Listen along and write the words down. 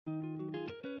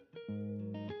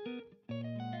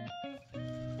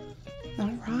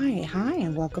Alright, hi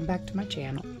and welcome back to my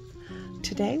channel.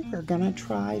 Today we're gonna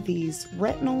try these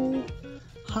retinol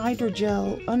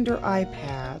hydrogel under eye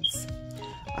pads.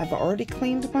 I've already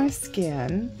cleaned my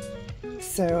skin,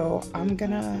 so I'm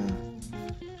gonna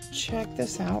check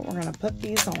this out. We're gonna put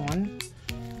these on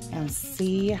and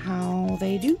see how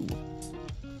they do.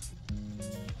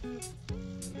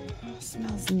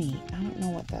 Smells neat. I don't know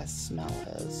what that smell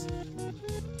is.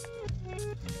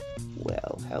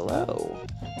 Well, hello.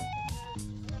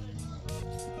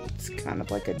 It's kind of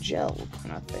like a gel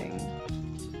kind of thing.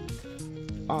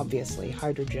 Obviously,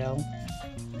 hydrogel.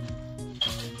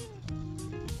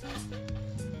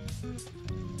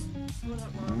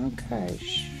 Okay.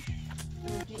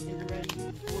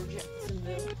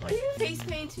 Are you face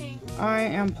painting? I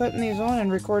am putting these on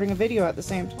and recording a video at the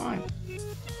same time.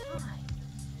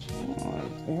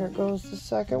 Here goes the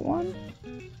second one.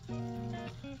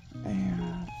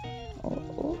 And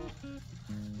oh.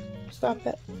 Stop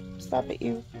it. Stop it,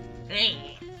 you.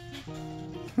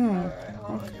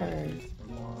 Okay.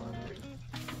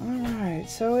 Alright,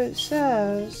 so it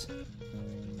says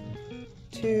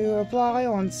to apply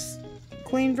on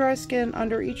clean, dry skin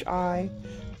under each eye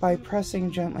by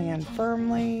pressing gently and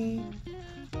firmly.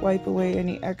 Wipe away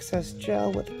any excess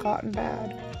gel with a cotton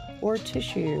pad or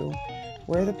tissue.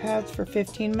 Wear the pads for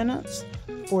 15 minutes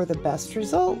for the best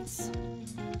results.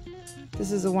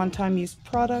 This is a one-time use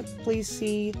product. Please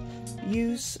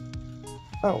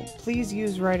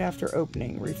use right after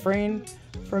opening. Refrain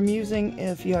from using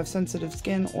if you have sensitive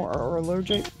skin or are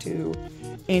allergic to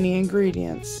any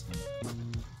ingredients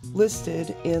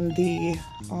listed in the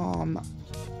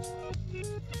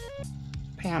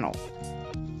panel.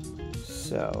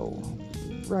 So,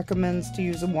 recommends to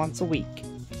use them once a week.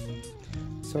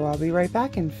 So I'll be right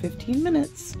back in 15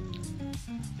 minutes.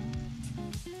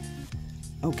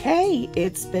 Okay,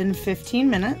 it's been 15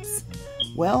 minutes.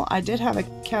 Well, I did have a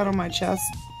cat on my chest.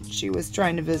 She was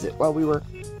trying to visit while we were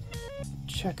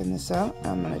checking this out.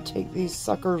 I'm going to take these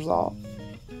suckers off.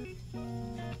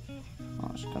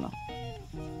 I'm just going to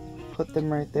put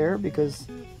them right there because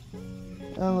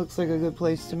that looks like a good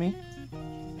place to me.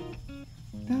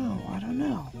 No, I don't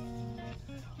know.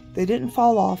 They didn't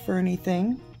fall off or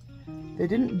anything. They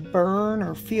didn't burn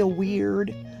or feel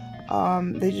weird.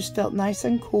 They just felt nice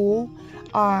and cool.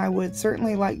 I would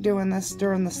certainly like doing this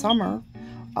during the summer.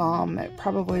 It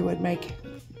probably would make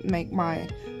my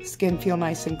skin feel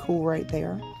nice and cool right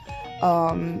there.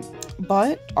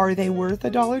 But are they worth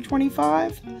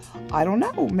 $1.25? I don't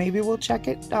know. Maybe we'll check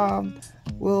it.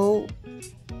 We'll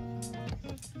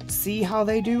see how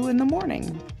they do in the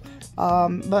morning.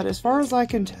 But as far as I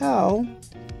can tell,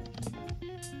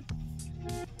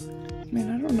 I mean,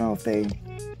 I don't know if they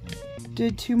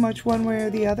did too much one way or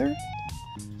the other.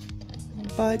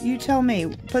 But you tell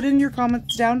me. Put in your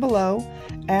comments down below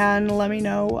and let me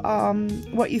know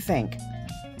what you think.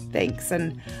 Thanks,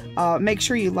 and make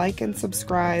sure you like and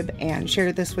subscribe and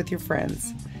share this with your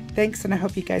friends. Thanks, and I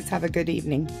hope you guys have a good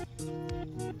evening.